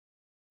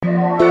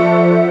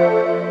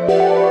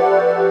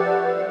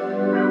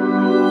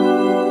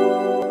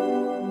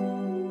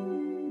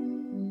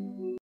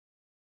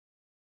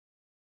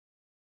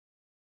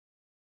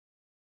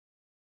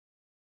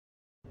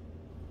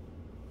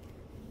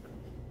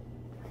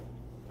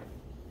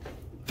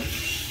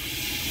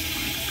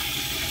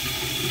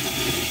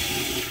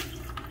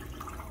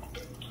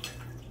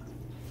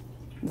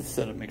This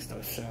setup makes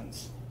no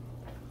sense.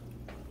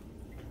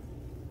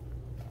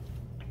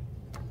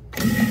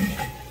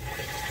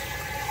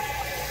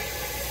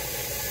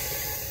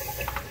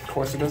 Of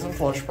course, it doesn't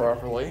flush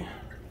properly.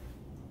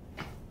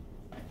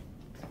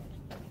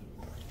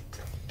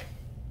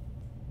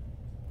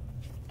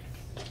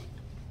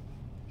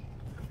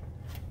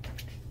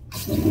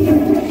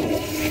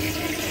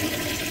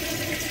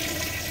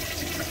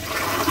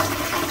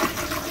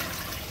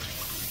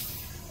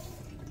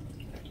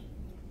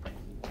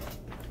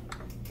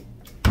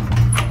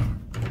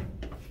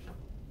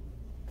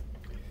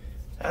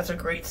 That's a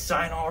great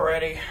sign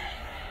already.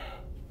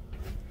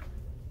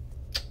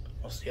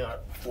 We'll see how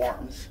it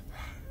forms.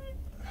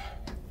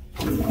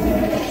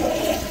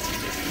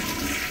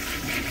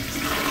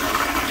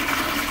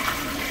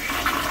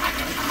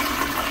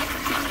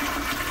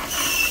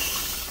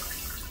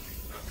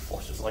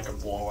 Forces like a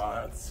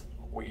blowout. It's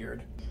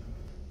weird.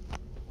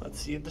 Let's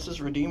see if this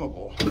is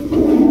redeemable.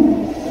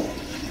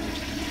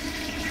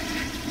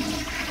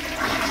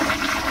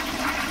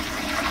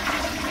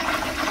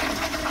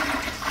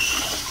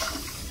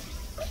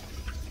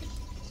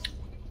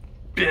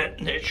 Bit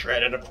and it's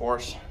shredded, of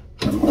course.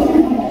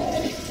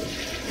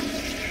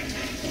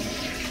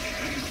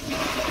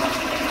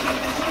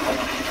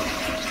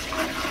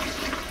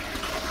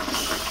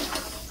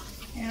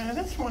 Yeah,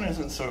 this one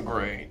isn't so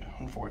great,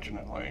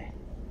 unfortunately.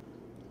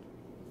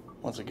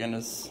 Once again,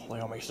 this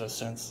layout makes no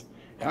sense.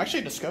 I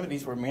actually discovered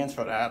these were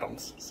Mansfield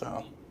Adams,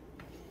 so.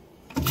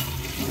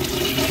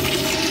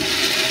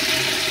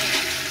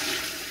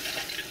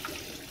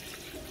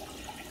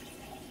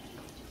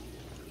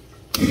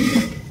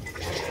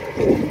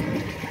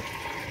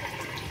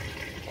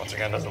 Once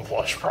again, doesn't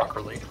flush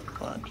properly,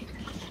 but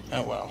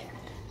oh well.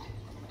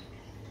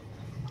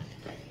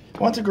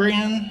 Once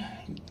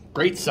again,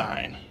 great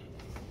sign.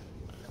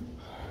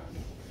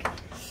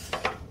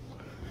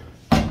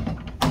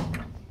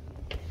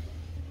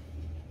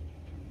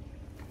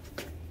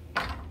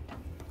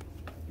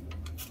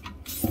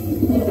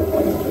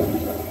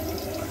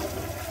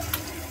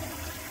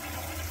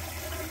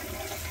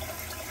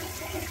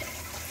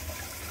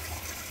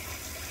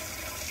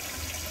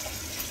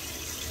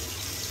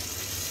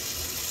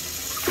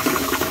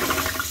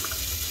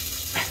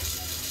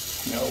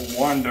 No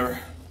wonder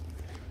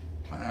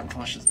my that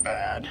flush is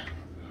bad.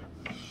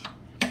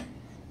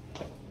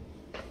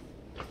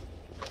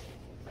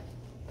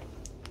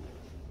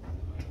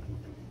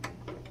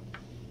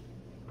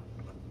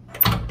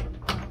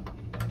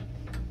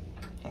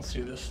 Let's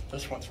do this.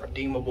 This one's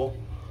redeemable.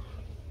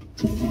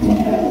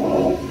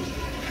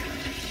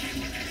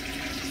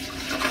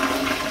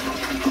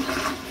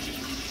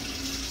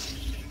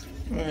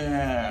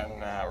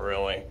 Not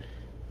really.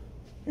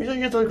 These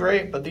things look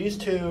great, but these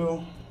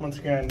two, once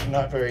again,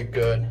 not very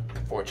good,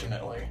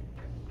 unfortunately.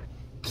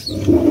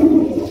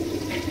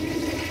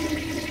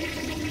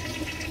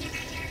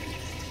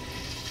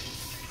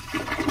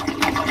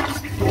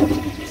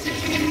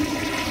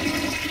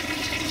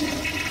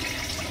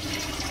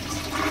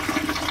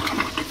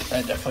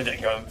 That definitely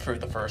didn't go through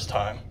the first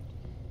time.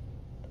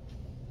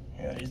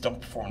 Yeah, these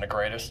don't perform the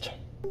greatest.